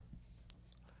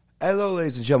Hello,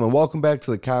 ladies and gentlemen. Welcome back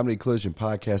to the Comedy Collision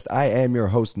Podcast. I am your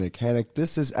host, Nick Hannock.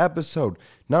 This is episode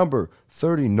number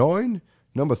 39.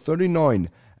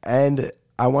 And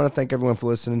I want to thank everyone for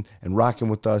listening and rocking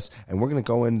with us. And we're going to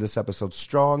go into this episode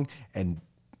strong and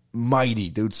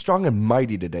mighty, dude. Strong and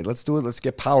mighty today. Let's do it. Let's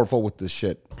get powerful with this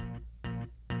shit.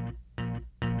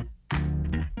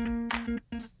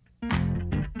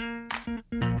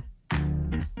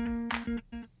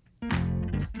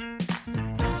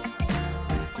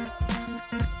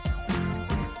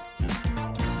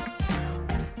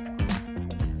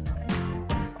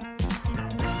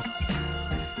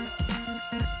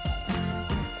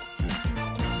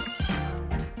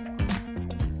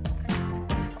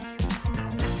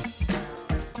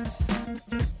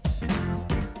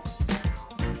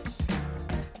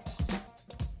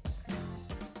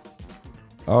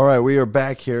 All right, we are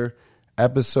back here,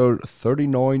 episode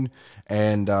 39,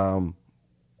 and,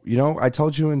 I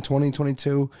told you in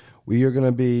 2022, we are going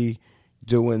to be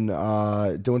doing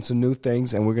some new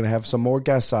things, and we're going to have some more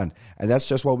guests on, and that's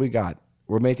just what we got.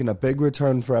 We're making a big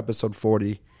return for episode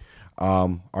 40,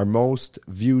 our most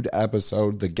viewed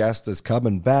episode. The guest is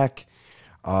coming back.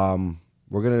 We're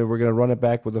gonna run it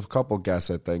back with a couple guests,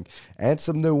 I think, and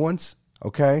some new ones,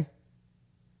 okay?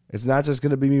 It's not just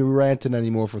going to be me ranting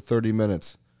anymore for 30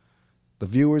 minutes. The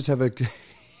viewers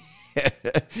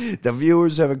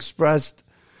have expressed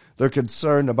their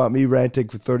concern about me ranting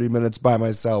for 30 minutes by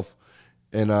myself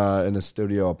in a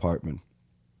studio apartment.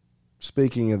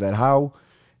 Speaking of that, how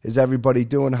is everybody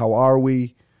doing? How are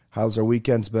we? How's our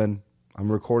weekends been?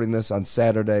 I'm recording this on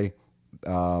Saturday,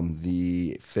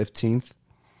 the 15th.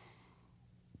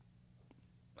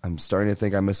 I'm starting to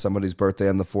think I missed somebody's birthday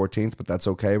on the 14th, but that's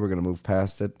okay. We're going to move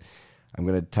past it. I'm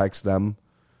going to text them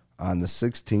on the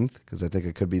 16th because I think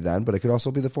it could be then, but it could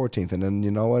also be the 14th. And then, you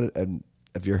know what? And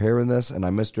if you're hearing this and I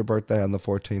missed your birthday on the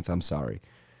 14th, I'm sorry.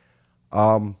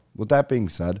 With that being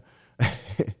said,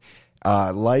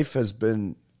 life has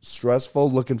been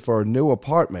stressful looking for a new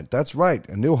apartment. That's right,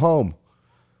 a new home.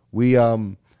 Me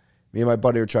and my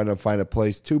buddy are trying to find a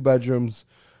place, 2 bedrooms,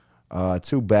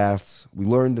 2 baths. We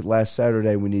learned last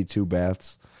Saturday we need 2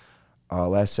 baths.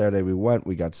 Last Saturday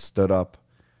we got stood up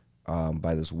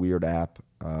by this weird app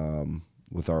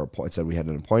with our appointment. It said we had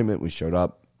an appointment. We showed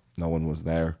up. No one was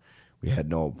there. We had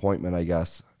no appointment, I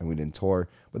guess, and we didn't tour.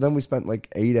 But then we spent like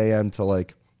 8 a.m. to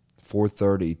like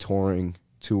 4:30 touring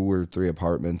 2 or 3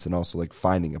 apartments and also like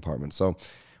finding apartments. So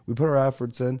we put our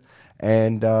efforts in,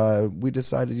 and we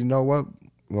decided, you know what?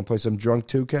 We want to play some Drunk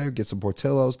 2K, get some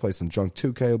Portillo's, play some Drunk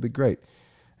 2K. It'll be great.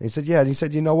 And he said, yeah. And he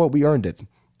said, you know what? We earned it.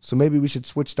 So maybe we should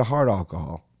switch to hard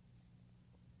alcohol.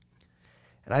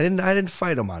 And I didn't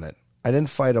fight him on it.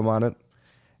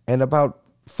 And about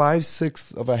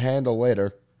 5/6 of a handle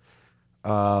later,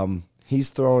 he's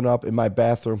throwing up in my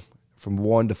bathroom from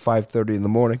 1 to 5:30 in the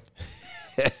morning.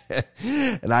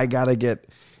 And I gotta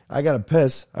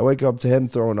piss. I wake up to him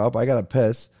throwing up. I gotta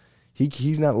piss.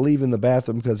 He's not leaving the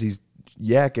bathroom because he's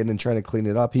yakking and trying to clean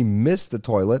it up. He missed the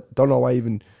toilet. Don't know why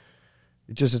even.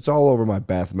 It's all over my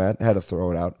bath mat. I had to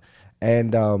throw it out.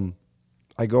 And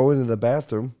I go into the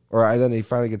bathroom, then he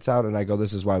finally gets out, and I go,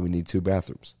 this is why we need 2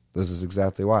 bathrooms. This is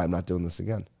exactly why. I'm not doing this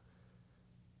again.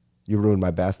 You ruined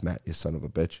my bath mat, you son of a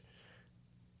bitch.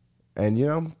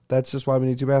 And, that's just why we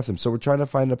need 2 bathrooms. So we're trying to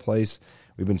find a place.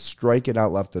 We've been striking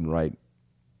out left and right.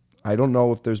 I don't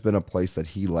know if there's been a place that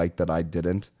he liked that I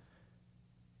didn't,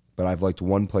 but I've liked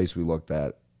one place we looked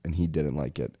at, and he didn't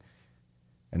like it.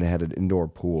 And it had an indoor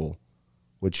pool,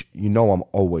 which, I'm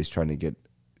always trying to get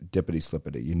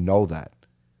dippity-slippity. You know that.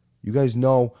 You guys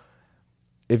know,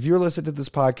 if you're listening to this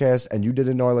podcast and you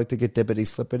didn't know I like to get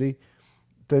dippity-slippity,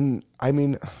 then, I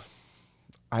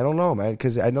don't know, man,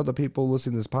 because I know the people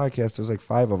listening to this podcast, there's like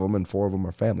 5 of them, and 4 of them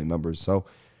are family members, so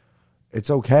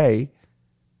it's okay.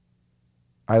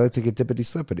 I like to get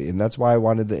dippity-slippity, and that's why I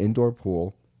wanted the indoor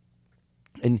pool.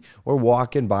 And we're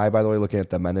walking by the way, looking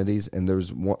at the amenities, and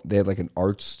they had like an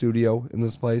art studio in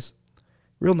this place.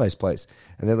 Real nice place.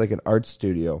 And they had like an art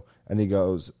studio, and he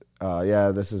goes,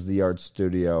 yeah, this is the art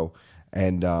studio.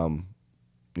 And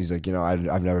he's like,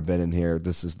 I've never been in here.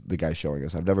 This is the guy showing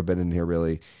us. I've never been in here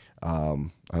really. I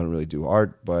don't really do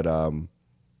art, but,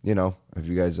 if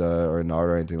you guys are in art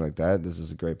or anything like that, this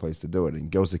is a great place to do it. And he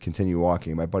goes to continue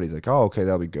walking. My buddy's like, oh, okay,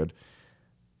 that'll be good.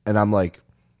 And I'm like,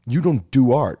 you don't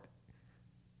do art.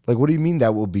 Like, what do you mean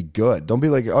that will be good? Don't be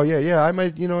like, oh, yeah, I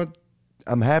might,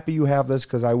 I'm happy you have this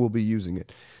because I will be using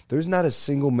it. There's not a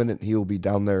single minute he will be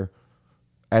down there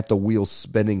at the wheel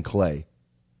spinning clay.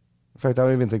 In fact, I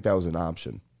don't even think that was an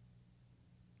option.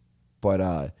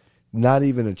 But not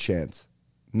even a chance.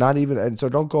 Not even, and so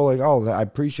don't go like, oh, I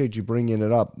appreciate you bringing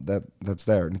it up. That's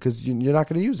there, because you're not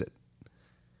going to use it.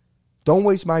 Don't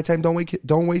waste my time.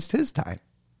 Don't waste his time.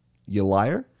 You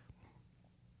liar.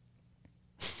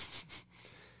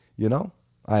 You know,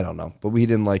 I don't know, but we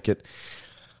didn't like it.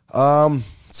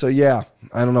 So yeah,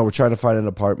 I don't know. We're trying to find an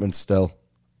apartment still.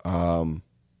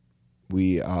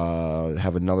 We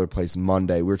have another place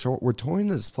Monday. We're touring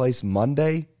this place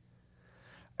Monday,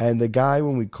 and the guy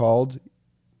when we called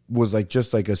was like,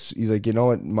 he's like, you know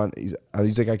what?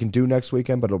 He's like, I can do next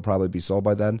weekend, but it'll probably be sold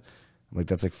by then. I'm like,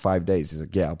 that's like 5 days. He's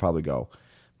like, yeah, I'll probably go.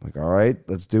 I'm like, all right,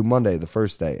 let's do Monday, the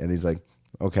first day. And he's like,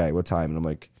 okay, what time? And I'm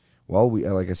like, well,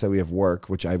 like I said, we have work,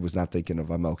 which I was not thinking of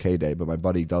MLK Day, but my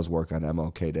buddy does work on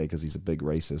MLK Day because he's a big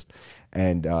racist.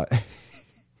 And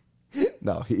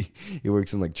no, he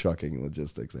works in like trucking and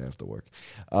logistics. I have to work.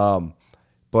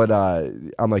 But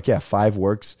I'm like, yeah, 5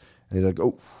 works. And he's like,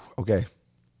 oh, okay.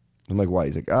 I'm like, why?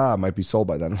 He's like, it might be sold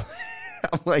by then.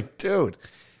 I'm like, dude,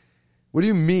 what do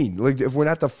you mean? Like, if we're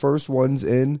not the first ones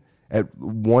in at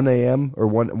 1 a.m. or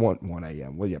 1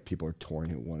 a.m. Well, yeah, people are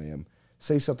touring at 1 a.m.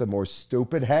 Say something more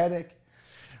stupid, Haddock.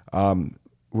 We're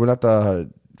not the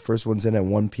first ones in at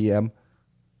 1 p.m.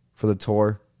 for the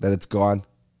tour, that it's gone.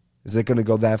 Is it going to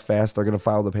go that fast? They're going to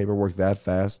file the paperwork that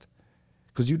fast?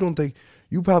 Because you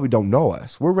probably don't know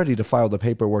us. We're ready to file the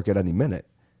paperwork at any minute.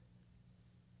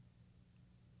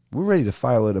 We're ready to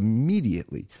file it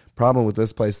immediately. Problem with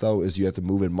this place, though, is you have to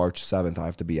move in March 7th. I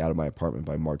have to be out of my apartment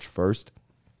by March 1st.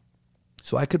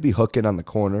 So I could be hooking on the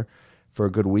corner for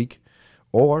a good week.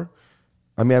 Or,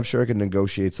 I mean, I'm sure I could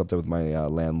negotiate something with my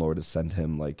landlord to send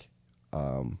him, like,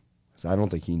 I don't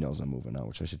think he knows I'm moving out,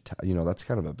 which I should that's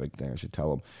kind of a big thing. I should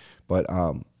tell him. But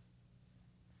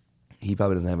he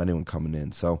probably doesn't have anyone coming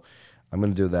in. So I'm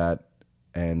going to do that.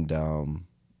 And,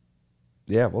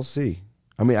 yeah, we'll see.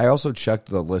 I mean, I also checked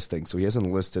the listing, so he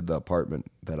hasn't listed the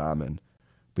apartment that I'm in.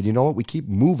 But you know what? We keep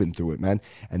moving through it, man.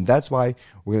 And that's why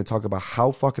we're going to talk about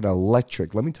how fucking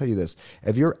electric. Let me tell you this.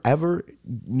 If you're ever,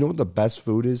 you know what the best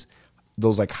food is?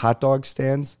 Those like hot dog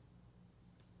stands,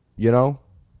 you know?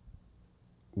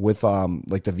 With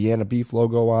like the Vienna beef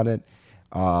logo on it.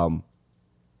 I'm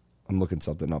looking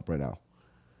something up right now.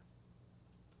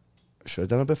 I should have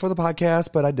done it before the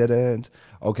podcast, but I didn't.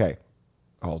 Okay.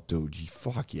 Oh, dude,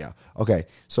 fuck yeah. Okay,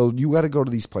 so you got to go to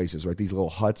these places, right? These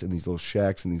little huts and these little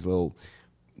shacks and these little,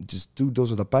 dude,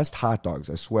 those are the best hot dogs,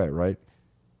 I swear, right?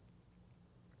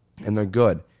 And they're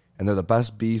good. And they're the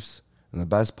best beefs and the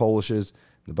best Polishes,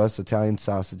 the best Italian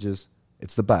sausages.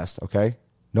 It's the best, okay?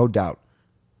 No doubt.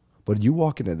 But you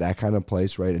walk into that kind of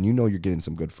place, right, and you know you're getting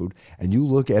some good food, and you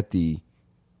look at the,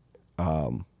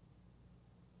 oh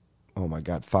my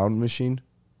God, fountain machine.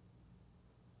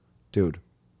 Dude.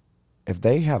 If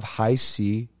they have high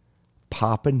C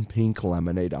poppin' pink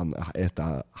lemonade at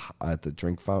the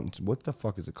drink fountain, what the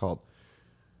fuck is it called?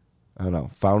 I don't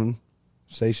know. Fountain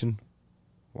station?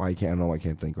 I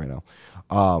can't think right now.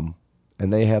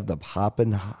 And they have the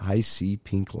poppin' high C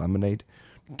pink lemonade.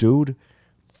 Dude,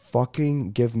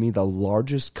 fucking give me the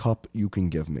largest cup you can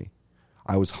give me.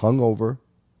 I was hungover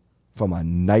from a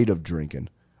night of drinking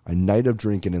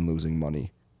and losing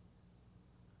money.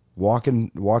 Walking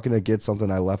to get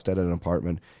something I left at an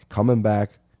apartment, coming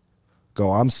back,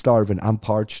 go, I'm starving, I'm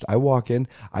parched. I walk in,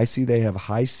 I see they have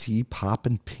high C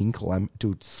poppin' pink lemon.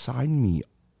 Dude, sign me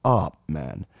up,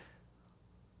 man.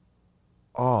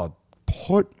 Oh,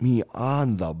 put me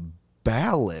on the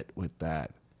ballot with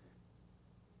that.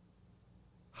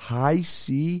 High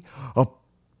C, a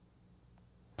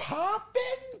poppin'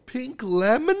 pink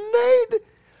lemonade?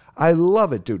 I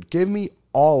love it, dude. Give me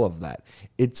all of that.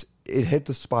 It hit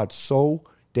the spot so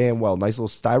damn well. Nice little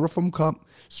styrofoam cup.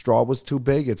 Straw was too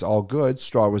big. It's all good.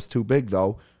 Straw was too big,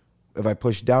 though. If I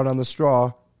pushed down on the straw,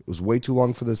 it was way too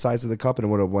long for the size of the cup, and it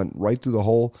would have went right through the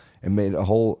hole and made a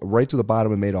hole, right through the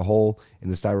bottom and made a hole in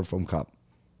the styrofoam cup.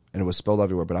 And it was spilled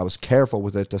everywhere. But I was careful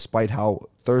with it despite how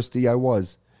thirsty I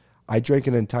was. I drank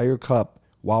an entire cup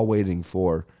while waiting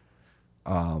for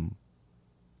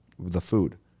the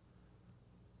food.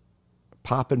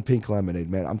 Poppin' pink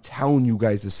lemonade, man. I'm telling you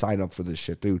guys to sign up for this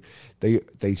shit, dude.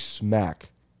 They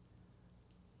smack.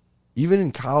 Even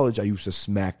in college, I used to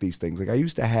smack these things. Like I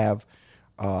used to have,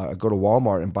 go to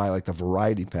Walmart and buy like the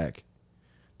variety pack,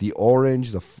 the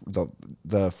orange,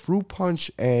 the fruit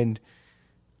punch, and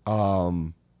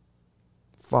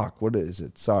fuck, what is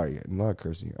it? Sorry, I'm not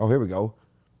cursing. Oh, here we go.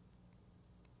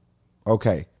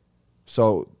 Okay,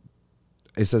 so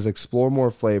it says explore more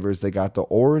flavors. They got the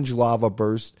orange lava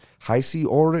burst, high C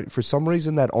orange. For some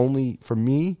reason, that only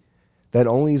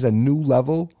is a new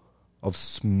level of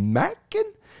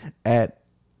smacking at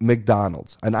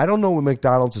McDonald's. And I don't know what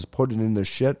McDonald's is putting in their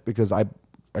shit because I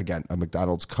again, a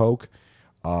McDonald's Coke,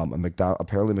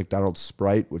 apparently McDonald's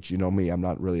Sprite, which you know me, I'm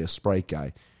not really a Sprite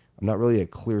guy. I'm not really a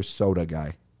clear soda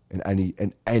guy in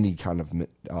any kind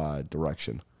of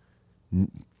direction.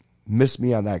 Miss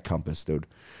me on that compass, dude.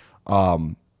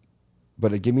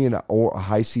 But give me a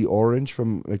high C orange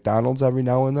from McDonald's every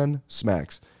now and then,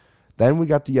 smacks. Then we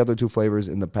got the other two flavors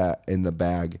in the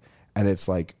bag, and it's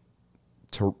like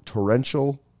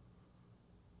torrential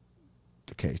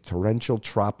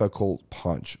tropical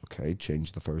punch. Okay,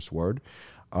 change the first word.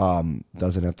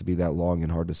 Doesn't have to be that long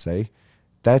and hard to say.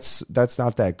 That's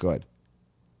not that good.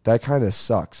 That kind of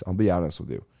sucks. I'll be honest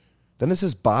with you. Then this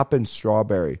is Boppin'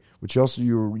 Strawberry, which also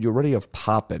you already have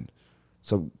Poppin',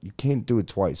 so you can't do it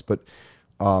twice. But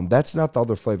that's not the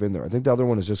other flavor in there. I think the other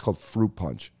one is just called Fruit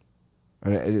Punch,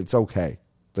 and it's okay.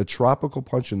 The tropical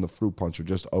punch and the fruit punch are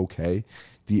just okay.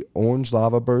 The orange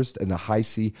lava burst and the high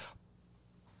C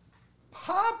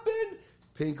Poppin'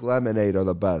 pink lemonade are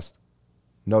the best,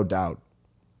 no doubt.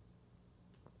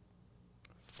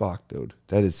 Fuck, dude,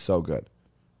 that is so good.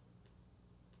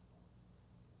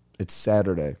 It's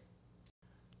Saturday.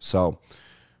 So,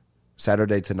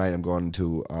 Saturday tonight, I'm going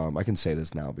to, I can say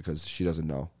this now because she doesn't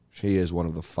know. She is one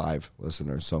of the 5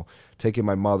 listeners. So, taking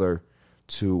my mother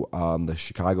to the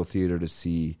Chicago Theater to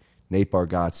see Nate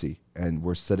Bargatze. And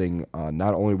we're sitting,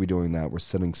 not only are we doing that, we're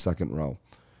sitting second row.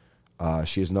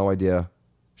 She has no idea.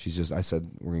 I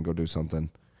said, we're going to go do something.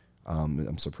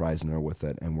 I'm surprising her with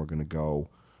it. And we're going to go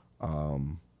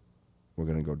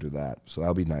do that. So,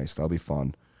 that'll be nice. That'll be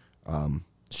fun.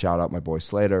 Shout out my boy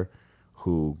Slater,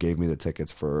 who gave me the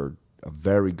tickets for a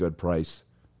very good price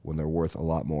when they're worth a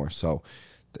lot more. So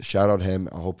shout out him.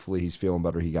 Hopefully he's feeling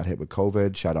better. He got hit with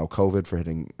COVID. Shout out COVID for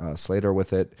hitting Slater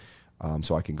with it.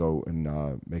 So I can go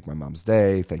and make my mom's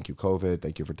day. Thank you, COVID.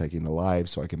 Thank you for taking the live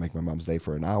so I can make my mom's day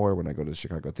for an hour when I go to the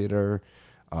Chicago Theater.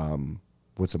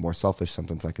 What's a more selfish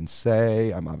sentence I can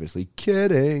say? I'm obviously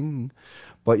kidding.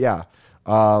 But yeah,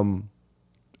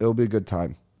 it'll be a good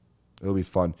time. It'll be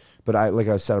fun. But like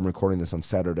I said, I'm recording this on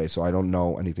Saturday, so I don't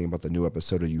know anything about the new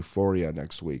episode of Euphoria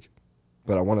next week.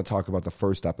 But I want to talk about the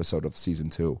first episode of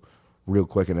season 2 real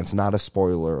quick, and it's not a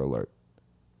spoiler alert.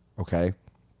 Okay?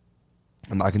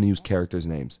 I'm not going to use characters'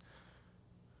 names.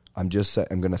 I'm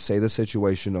going to say the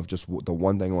situation of just the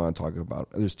one thing I want to talk about.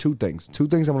 There's 2 things. 2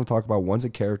 things I want to talk about. One's a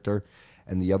character,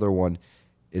 and the other one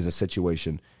is a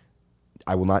situation.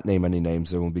 I will not name any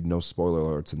names. There will be no spoiler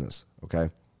alerts in this.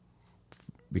 Okay?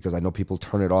 Because I know people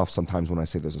turn it off sometimes when I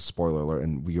say there's a spoiler alert,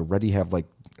 and we already have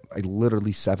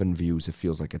literally 7 views, it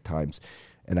feels like at times.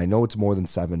 And I know it's more than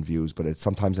 7 views, but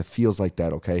sometimes it feels like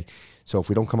that, okay? So if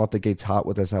we don't come out the gates hot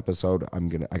with this episode, I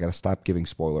got to stop giving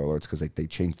spoiler alerts because they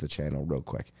changed the channel real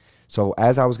quick. So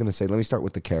as I was going to say, let me start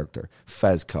with the character,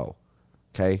 Fezco,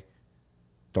 okay?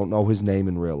 Don't know his name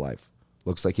in real life.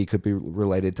 Looks like he could be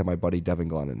related to my buddy Devin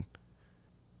Glennon.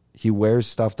 He wears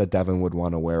stuff that Devin would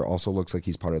want to wear. Also looks like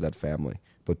he's part of that family,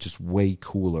 but just way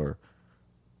cooler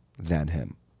than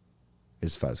him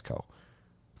is Fezco.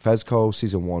 Fezco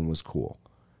season 1 was cool.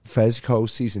 Fezco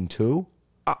season 2,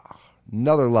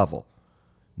 another level.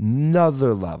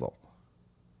 Another level.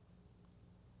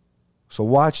 So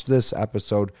watch this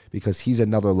episode because he's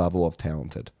another level of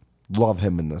talented. Love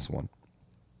him in this one.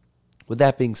 With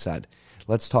that being said,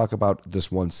 let's talk about this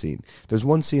one scene. There's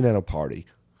one scene at a party.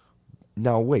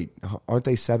 Now, wait, aren't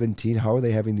they 17? How are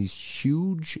they having these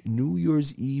huge New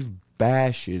Year's Eve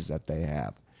bashes that they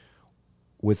have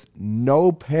with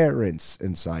no parents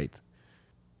in sight?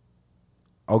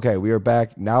 Okay, we are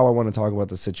back. Now I want to talk about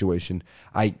the situation.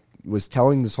 I was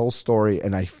telling this whole story,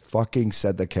 and I fucking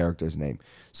said the character's name.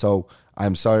 So,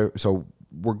 I'm sorry. So,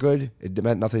 we're good. It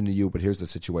meant nothing to you, but here's the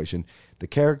situation.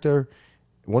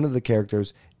 One of the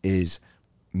characters is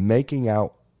making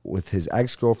out with his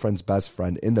ex-girlfriend's best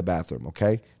friend in the bathroom,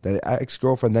 okay? The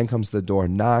ex-girlfriend then comes to the door,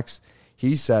 knocks.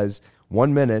 He says,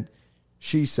 1 minute.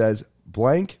 She says,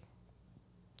 blank.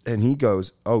 And he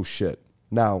goes, oh, shit.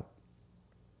 Now,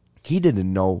 he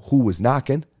didn't know who was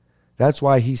knocking. That's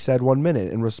why he said 1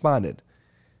 minute and responded.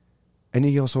 And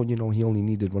he also, he only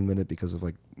needed 1 minute because of,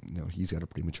 he's got a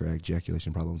premature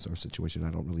ejaculation problems or situation.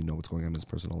 I don't really know what's going on in his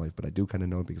personal life, but I do kind of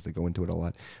know it because they go into it a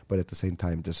lot. But at the same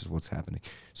time, this is what's happening.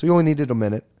 So he only needed a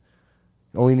minute.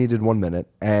 Only needed 1 minute.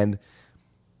 And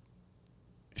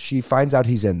she finds out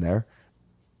he's in there.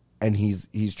 And he's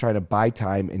trying to buy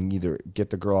time and either get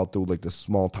the girl out through the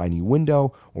small tiny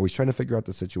window, or he's trying to figure out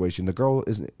the situation. The girl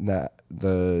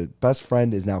the best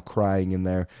friend is now crying in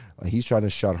there. He's trying to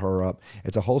shut her up.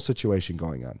 It's a whole situation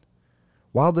going on.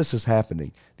 While this is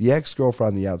happening, the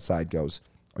ex-girlfriend on the outside goes,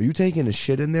 "Are you taking a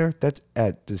shit in there? That's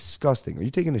disgusting. Are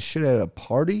you taking a shit at a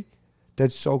party?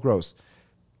 That's so gross."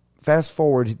 fast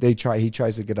forward, he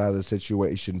tries to get out of the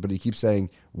situation, but he keeps saying,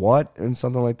 what? And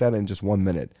something like that in just 1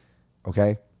 minute.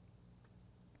 Okay?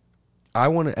 I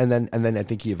want to, and then I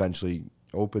think he eventually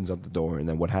opens up the door, and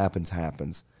then what happens.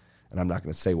 And I'm not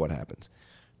going to say what happens.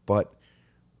 But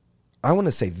I want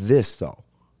to say this, though.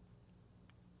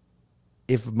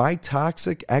 If my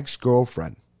toxic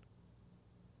ex-girlfriend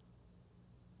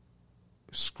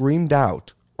screamed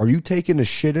out, "Are you taking a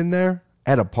shit in there?"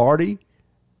 at a party,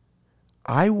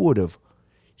 I would have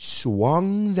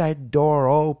swung that door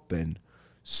open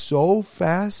so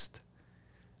fast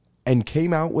and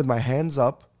came out with my hands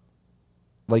up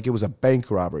like it was a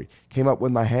bank robbery. Came up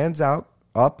with my hands out,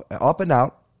 up and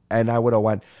out, and I would have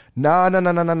went, no, no,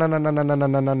 no, no, no, no, no, no, no, no,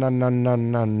 no, no, no,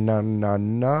 no, no, no, no,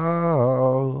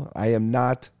 no. I am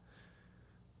not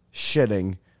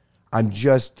shitting. I'm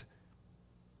just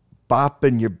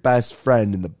bopping your best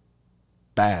friend in the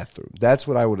bathroom. That's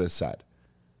what I would have said.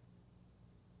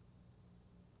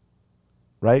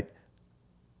 Right?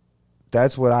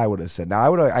 That's what I would have said.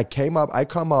 Now I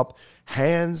come up,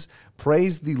 hands,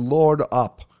 praise the Lord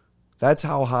up. That's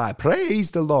how high.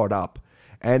 Praise the Lord up.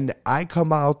 And I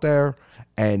come out there,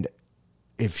 and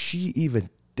if she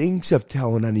even thinks of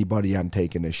telling anybody I'm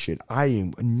taking this shit,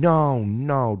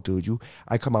 no, dude.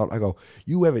 I come out, I go,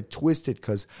 you have it twisted,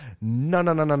 because no.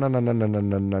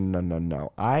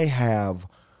 I have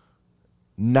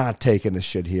not taken a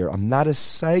shit here. I'm not a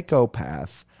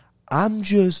psychopath. I'm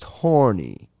just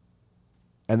horny.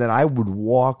 And then I would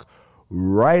walk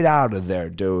right out of there,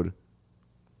 dude.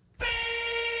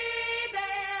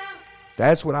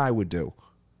 That's what I would do.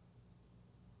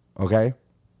 Okay?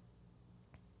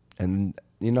 And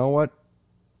you know what?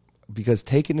 Because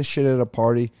taking a shit at a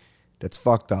party, that's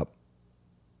fucked up.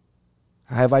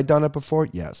 Have I done it before?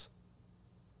 Yes.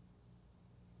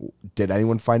 Did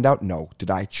anyone find out? No.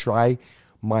 Did I try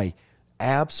my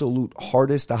absolute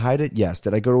hardest to hide it? Yes.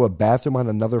 Did I go to a bathroom on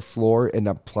another floor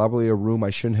in probably a room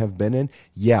I shouldn't have been in?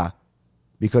 Yeah.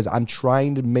 Because I'm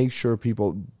trying to make sure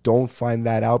people don't find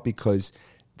that out, because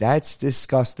that's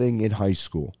disgusting in high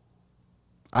school.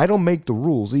 I don't make the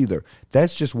rules either.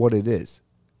 That's just what it is.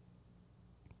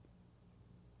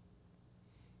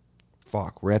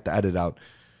 Fuck, we're going to have to edit out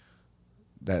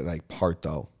that part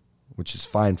though, which is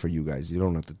fine for you guys. You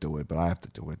don't have to do it, but I have to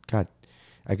do it. God,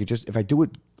 I could just, if I do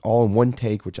it all in one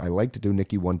take, which I like to do,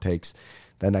 Nikki one takes,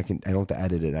 then I don't have to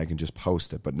edit it. I can just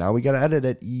post it. But now we got to edit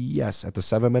it. Yes, at the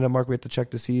 7-minute mark, we have to check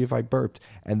to see if I burped.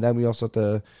 And then we also have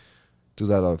to do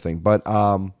that other thing. But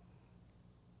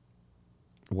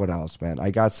what else, man?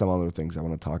 I got some other things I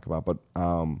want to talk about. But,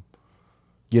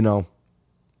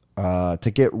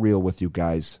 to get real with you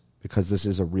guys, because this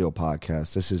is a real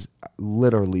podcast. This is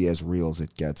literally as real as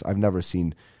it gets. I've never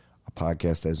seen a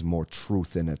podcast that has more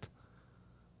truth in it.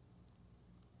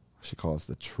 I should call this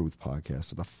the Truth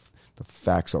Podcast, or the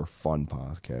Facts Are Fun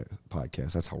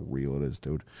podcast. That's how real it is,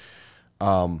 dude.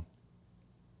 Bob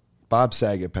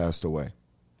Saget passed away.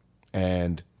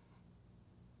 And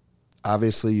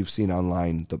obviously you've seen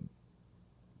online the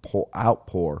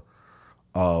outpour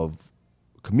of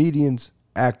comedians,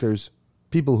 actors,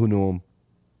 people who knew him,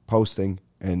 posting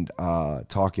and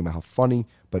talking about how funny,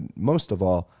 but most of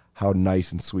all, how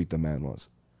nice and sweet the man was.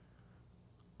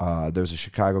 There's a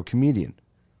Chicago comedian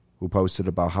who posted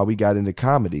about how he got into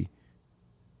comedy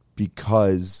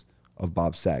because of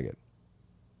Bob Saget.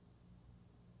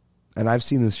 And I've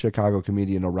seen this Chicago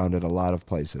comedian around at a lot of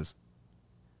places.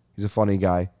 He's a funny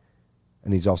guy,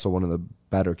 and he's also one of the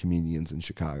better comedians in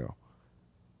Chicago.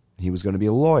 He was going to be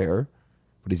a lawyer,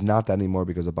 but he's not that anymore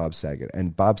because of Bob Saget.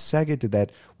 And Bob Saget did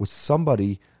that with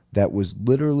somebody that was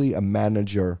literally a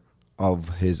manager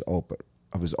of his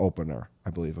opener, I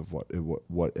believe, of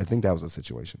what I think that was the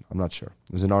situation. I'm not sure.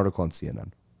 There's an article on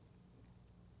CNN.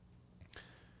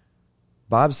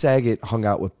 Bob Saget hung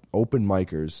out with open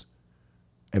micers,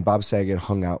 and Bob Saget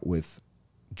hung out with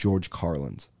George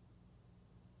Carlins.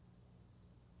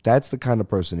 That's the kind of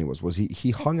person he was.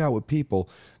 He hung out with people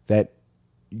that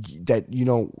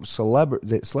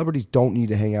celebrities don't need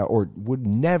to hang out or would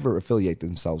never affiliate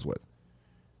themselves with.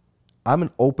 I'm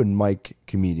an open mic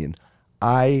comedian.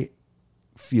 I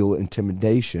feel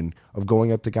intimidation of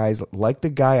going up to guys like the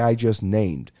guy I just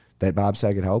named that Bob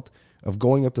Saget helped, of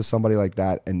going up to somebody like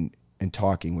that and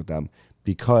talking with them,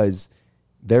 because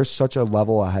they're such a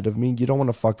level ahead of me. You don't want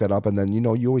to fuck that up. And then, you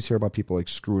always hear about people like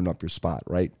screwing up your spot,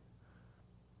 right?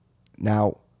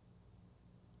 Now,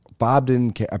 Bob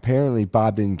didn't care. Apparently,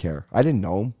 Bob didn't care. I didn't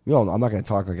know him. I'm not going to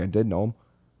talk like I did know him.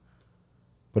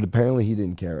 But apparently, he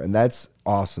didn't care. And that's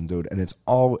awesome, dude. And it's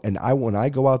all. And when I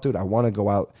go out, dude, I want to go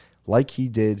out like he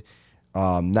did.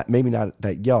 Maybe not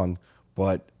that young,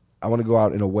 but I want to go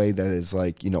out in a way that is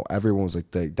like, everyone was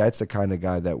like, that's the kind of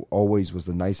guy that always was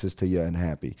the nicest to you and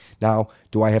happy. Now,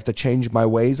 do I have to change my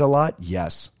ways a lot?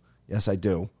 Yes. Yes, I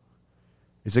do.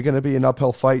 Is it going to be an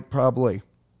uphill fight? Probably.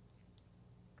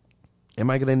 Am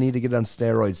I going to need to get on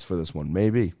steroids for this one?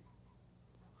 Maybe.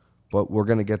 But we're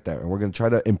going to get there, and we're going to try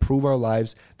to improve our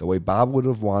lives the way Bob would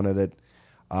have wanted it.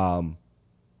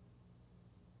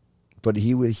 But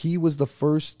he was the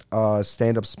first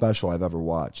stand-up special I've ever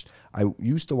watched. I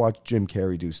used to watch Jim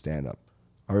Carrey do stand-up.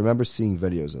 I remember seeing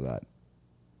videos of that,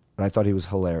 and I thought he was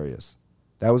hilarious.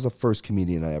 That was the first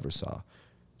comedian I ever saw.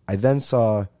 I then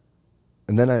saw,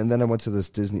 and then I went to this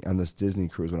Disney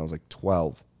cruise when I was like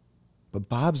 12. But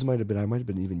Bob's I might have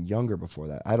been even younger before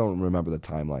that. I don't remember the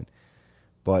timeline,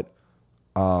 but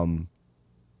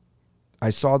I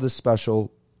saw this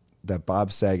special that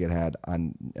Bob Saget had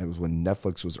on. It was when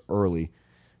Netflix was early,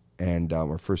 and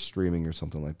or first streaming or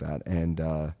something like that. And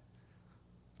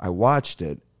I watched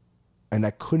it, and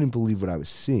I couldn't believe what I was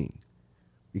seeing,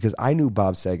 because I knew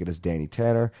Bob Saget as Danny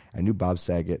Tanner. I knew Bob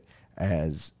Saget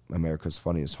as America's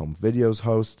Funniest Home Videos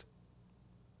host.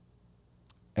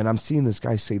 And I'm seeing this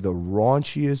guy say the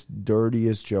raunchiest,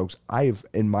 dirtiest jokes I've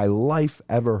in my life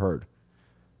ever heard.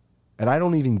 And I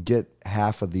don't even get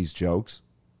half of these jokes.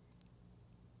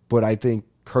 But I think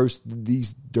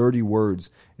these dirty words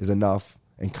is enough,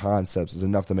 and concepts is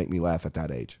enough to make me laugh at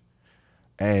that age.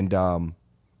 And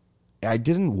I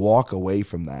didn't walk away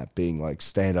from that being like,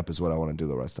 stand up is what I want to do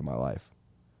the rest of my life.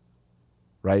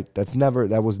 Right?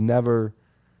 That was never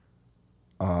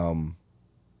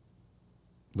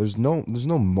there's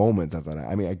no moment of that.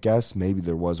 I mean, I guess maybe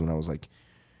there was when I was like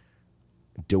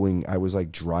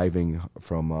driving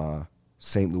from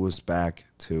St. Louis back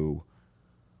to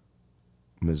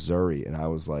Missouri, and I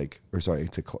was like, St. Louis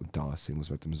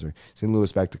back to Missouri, St.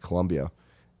 Louis back to Columbia,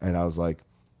 and I was like,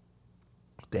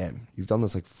 damn, you've done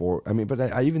this like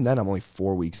even then I'm only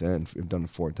 4 weeks in. I've done it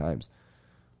 4 times,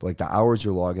 but like the hours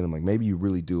you're logging, I'm like, maybe you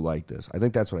really do like this. I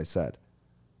think that's what I said.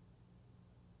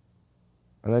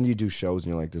 And then you do shows,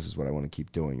 and you're like, this is what I want to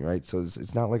keep doing, right? So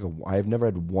it's not like I've never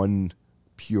had one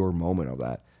pure moment of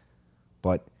that,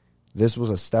 but this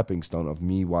was a stepping stone of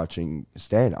me watching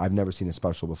stand. I've never seen a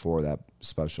special before that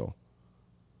special.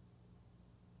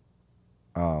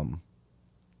 And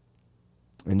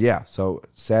yeah, so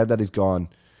sad that he's gone.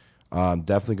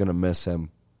 Definitely going to miss him.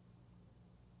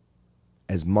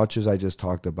 As much as I just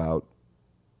talked about,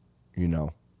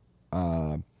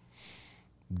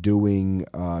 doing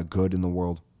good in the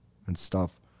world and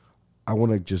stuff, I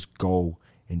want to just go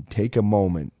and take a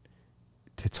moment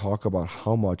to talk about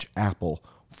how much Apple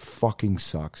fucking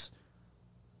sucks.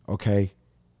 Okay?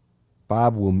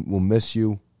 Bob, we'll miss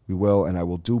you. We will, and I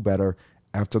will do better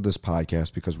after this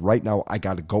podcast, because right now I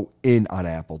got to go in on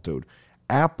Apple, dude.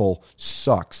 Apple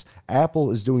sucks.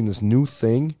 Apple is doing this new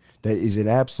thing that is an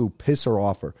absolute pisser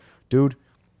offer. Dude,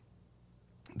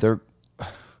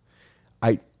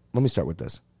 let me start with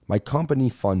this. My company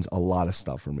funds a lot of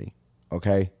stuff for me,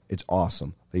 okay? It's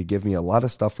awesome. They give me a lot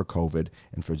of stuff for COVID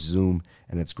and for Zoom,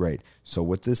 and it's great. So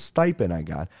with this stipend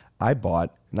I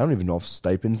bought, and I don't even know if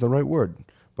stipend's the right word,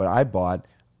 but I bought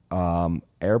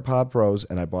AirPod Pros,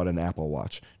 and I bought an Apple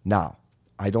Watch. Now,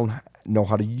 I don't know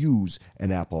how to use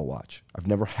an Apple Watch. I've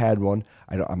never had one.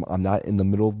 I'm not in the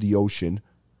middle of the ocean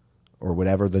or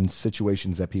whatever the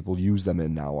situations that people use them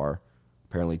in now are.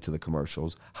 Apparently to the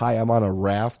commercials. Hi, I'm on a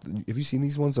raft. Have you seen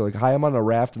these ones? They're like, hi, I'm on a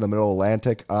raft in the middle of the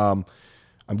Atlantic. I'm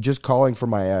just calling for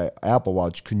my Apple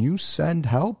Watch. Can you send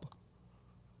help?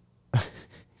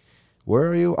 Where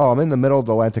are you? Oh, I'm in the middle of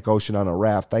the Atlantic Ocean on a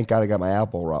raft. Thank God I got my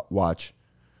Apple Watch.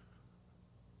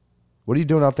 What are you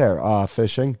doing out there?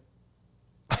 Fishing.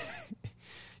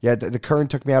 Yeah, the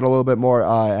current took me out a little bit more.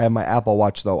 I have my Apple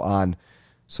Watch, though, on.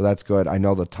 So that's good. I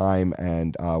know the time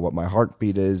and what my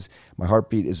heartbeat is. My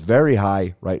heartbeat is very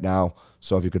high right now.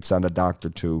 So if you could send a doctor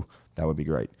too, that would be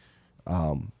great.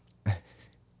 Now,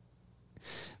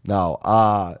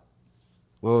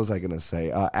 what was I going to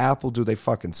say? Apple, dude, they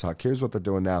fucking suck. Here's what they're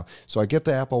doing now. So I get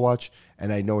the Apple Watch,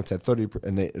 and I know it's at 30,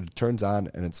 and it turns on,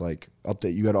 and it's like,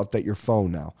 update. You got to update your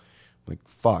phone now. I'm like,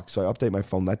 fuck. So I update my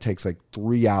phone. That takes like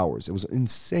 3 hours. It was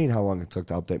insane how long it took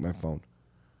to update my phone.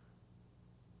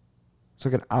 It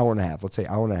took an hour and a half. Let's say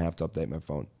hour and a half to update my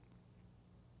phone.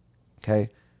 Okay?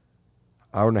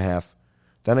 Hour and a half.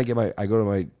 Then I go to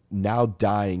my now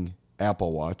dying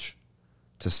Apple Watch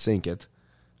to sync it.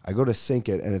 I go to sync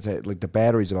it, and it's like the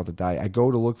battery's about to die. I go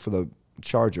to look for the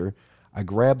charger. I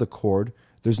grab the cord.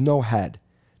 There's no head.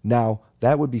 Now,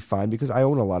 that would be fine because I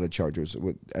own a lot of chargers.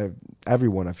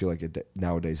 Everyone, I feel like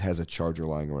nowadays, has a charger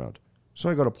lying around. So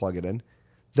I go to plug it in.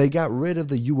 They got rid of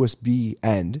the USB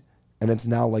end, And it's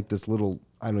now like this little,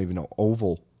 I don't even know,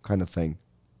 oval kind of thing.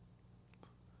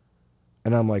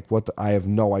 And I'm like, I have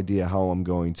no idea how I'm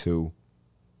going to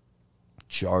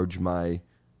charge my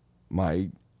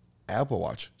Apple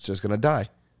Watch. It's just going to die.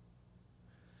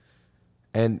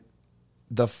 And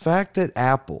the fact that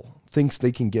Apple thinks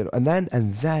they can get, and then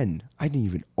I didn't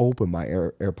even open my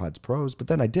AirPods Pros, but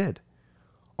then I did.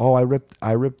 Oh, I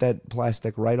ripped that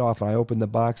plastic right off, and I opened the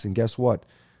box, and guess what?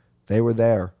 They were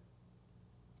there.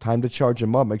 Time to charge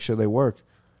them up, make sure they work.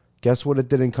 Guess what it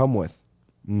didn't come with?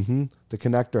 The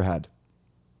connector head.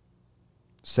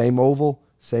 Same oval,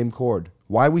 same cord.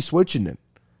 Why are we switching it?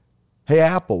 Hey,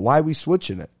 Apple, why are we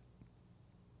switching it?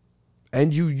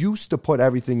 And you used to put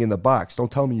everything in the box.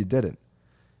 Don't tell me you didn't.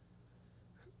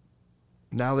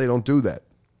 Now they don't do that.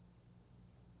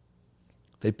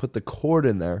 They put the cord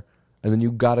in there, and then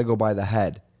you got to go buy the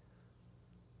head.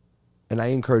 And I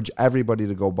encourage everybody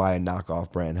to go buy a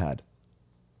knockoff brand head.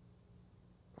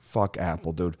 Fuck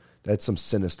Apple, dude. That's some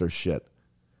sinister shit.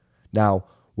 Now,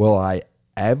 will I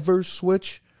ever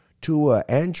switch to an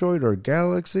Android or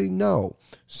Galaxy? No.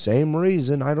 Same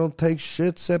reason I don't take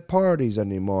shits at parties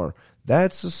anymore.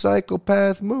 That's a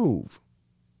psychopath move.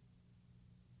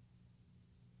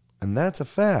 And that's a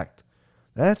fact.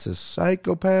 That's a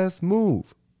psychopath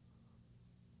move.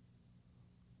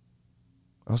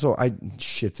 Also,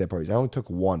 shits at parties. I only took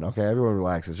one. Okay, everyone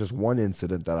relax. It's just one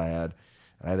incident that I had.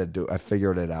 I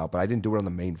figured it out, but I didn't do it on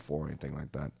the main floor or anything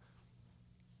like that.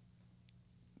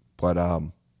 But,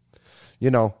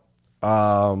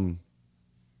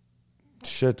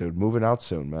 shit, dude, moving out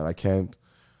soon, man. I can't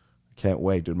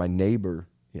wait, dude. My neighbor,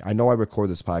 I know I record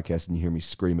this podcast and you hear me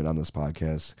screaming on this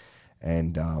podcast.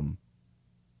 And,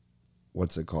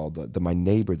 what's it called? My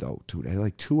neighbor, though, dude, at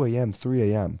like 2 a.m.,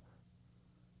 3 a.m.,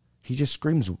 he just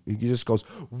screams. He just goes,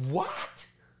 what?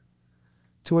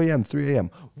 2 a.m., 3 a.m.,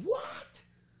 what?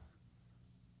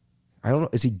 I don't know.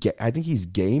 I think he's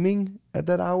gaming at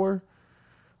that hour.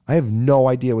 I have no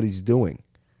idea what he's doing.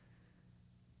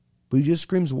 But he just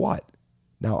screams, what?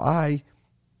 Now,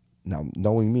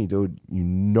 knowing me, dude, you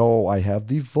know I have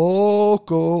the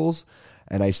vocals.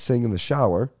 And I sing in the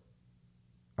shower.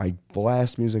 I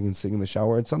blast music and sing in the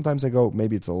shower. And sometimes I go,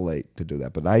 maybe it's a little late to do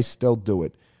that. But I still do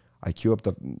it. I queue up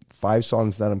the 5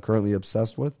 songs that I'm currently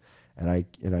obsessed with. And I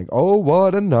oh,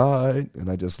 what a night. And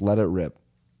I just let it rip.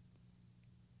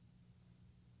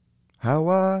 How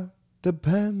I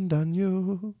depend on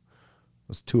you.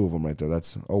 There's 2 of them right there.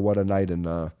 That's Oh, What a Night and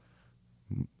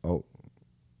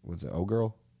what's it? Oh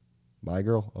Girl? My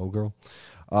Girl? Oh Girl?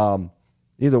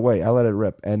 Either way, I let it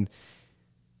rip. And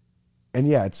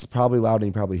yeah, it's probably loud and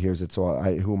he probably hears it, so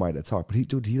who am I to talk? But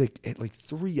he at like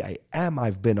 3 a.m.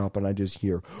 I've been up and I just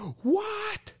hear,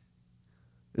 what?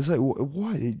 It's like,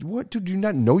 what? Dude, do you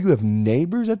not know you have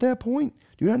neighbors at that point?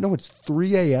 Do you not know it's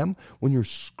 3 a.m. when you're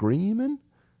screaming?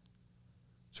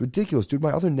 It's ridiculous, dude.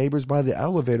 My other neighbors by the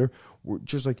elevator were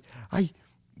just like,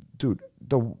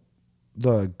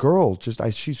 the girl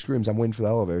she screams, I'm waiting for the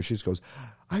elevator. She just goes,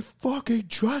 I fucking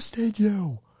trusted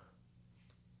you.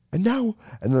 And then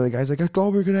the guy's like, I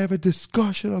thought we were going to have a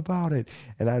discussion about it.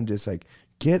 And I'm just like,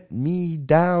 get me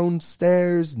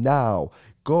downstairs now.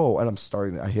 Go. And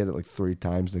I hit it like 3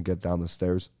 times to get down the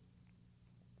stairs.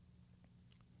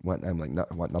 I'm like,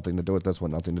 want nothing to do with this,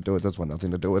 want nothing to do with this, want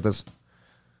nothing to do with this.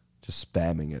 Just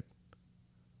spamming it.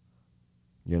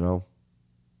 You know?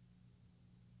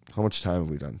 How much time have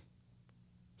we done?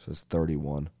 It says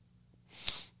 31.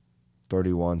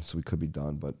 31, so we could be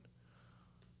done, but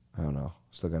I don't know.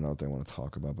 Still got another thing I want to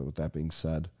talk about, but with that being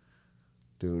said,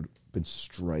 dude, been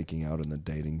striking out in the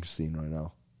dating scene right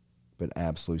now. Been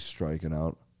absolutely striking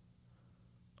out.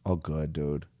 Oh, good,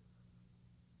 dude.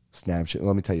 Snapchat.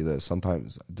 Let me tell you this.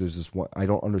 Sometimes there's this one. I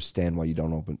don't understand why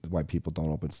people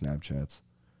don't open Snapchats.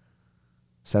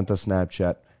 Sent a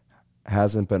Snapchat,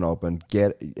 hasn't been opened.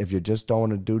 If you just don't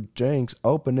want to do jinx,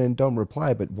 open it and don't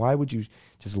reply. But why would you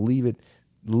just leave it?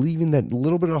 Leaving that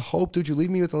little bit of hope, dude. You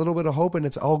leave me with a little bit of hope, and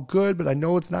it's all good. But I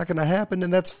know it's not going to happen,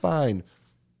 and that's fine.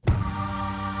 Still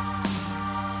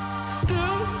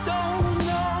don't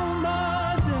know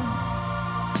my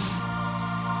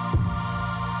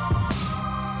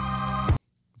name.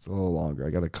 It's a little longer. I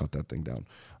got to cut that thing down.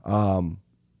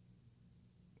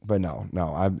 But no,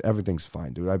 everything's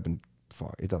fine, dude.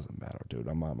 It doesn't matter, dude.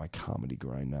 I'm on my comedy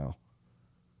grind now.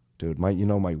 Dude,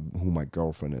 who my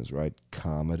girlfriend is, right?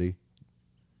 Comedy.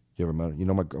 You ever met her? You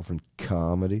know my girlfriend,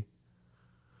 Comedy?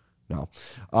 No.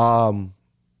 No,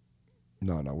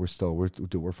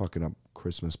 we're fucking up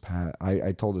Christmas past.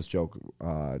 I told this joke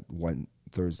one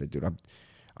Thursday, dude.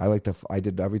 I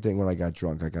did everything when I got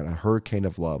drunk. I got a hurricane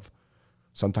of love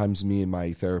Sometimes me and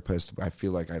my therapist, I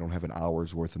feel like I don't have an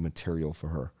hour's worth of material for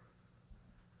her.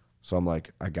 So I'm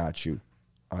like, I got you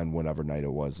on whatever night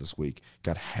it was this week.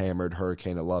 Got hammered,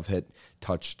 hurricane of love hit,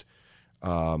 touched,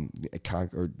 or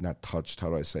not touched, how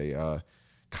do I say,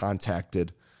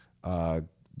 contacted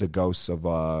the ghosts of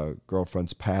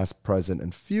girlfriends past, present,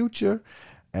 and future.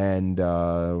 And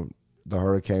the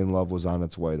hurricane love was on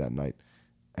its way that night.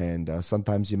 And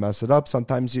sometimes you mess it up,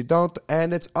 sometimes you don't,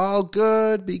 and it's all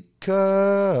good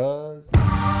because still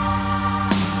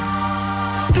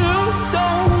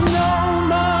don't know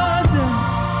my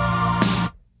name.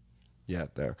 Yeah,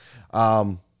 there.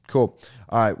 Cool.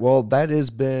 All right. Well, that has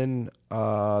been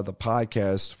the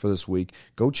podcast for this week.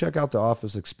 Go check out the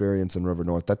Office Experience in River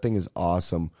North. That thing is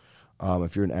awesome.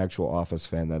 If you're an actual Office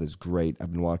fan, that is great.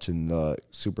 I've been watching the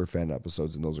super fan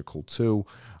episodes, and those are cool too.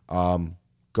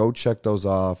 Go check those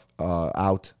out.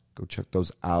 Go check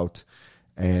those out.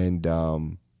 And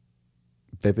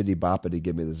bippity boppity,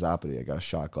 give me the zoppity. I got a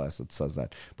shot glass that says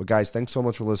that. But guys, thanks so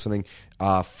much for listening.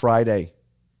 Friday,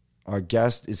 our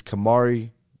guest is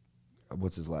Kamari.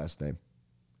 What's his last name?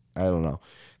 I don't know.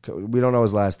 We don't know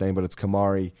his last name, but it's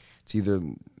Kamari.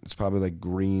 It's probably like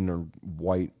green or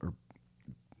white or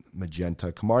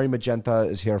magenta. Kamari Magenta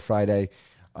is here Friday.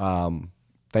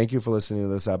 Thank you for listening to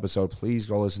this episode. Please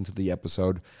go listen to the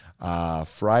episode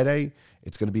Friday.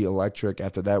 It's going to be electric.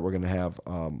 After that, we're going to have,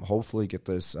 hopefully, get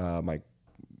this, my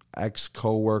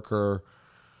ex-coworker,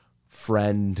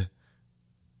 friend,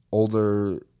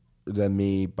 older than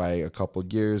me by a couple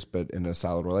of years, but in a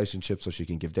solid relationship, so she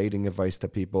can give dating advice to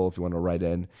people if you want to write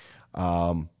in.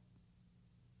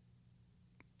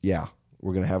 Yeah,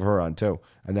 we're going to have her on too.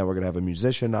 And then we're going to have a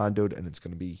musician on, dude, and it's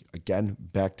going to be, again,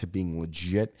 back to being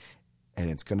legit. And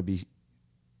it's going to be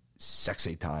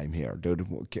sexy time here, dude.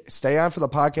 Stay on for the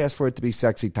podcast for it to be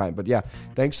sexy time. But yeah,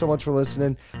 thanks so much for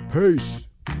listening. Peace.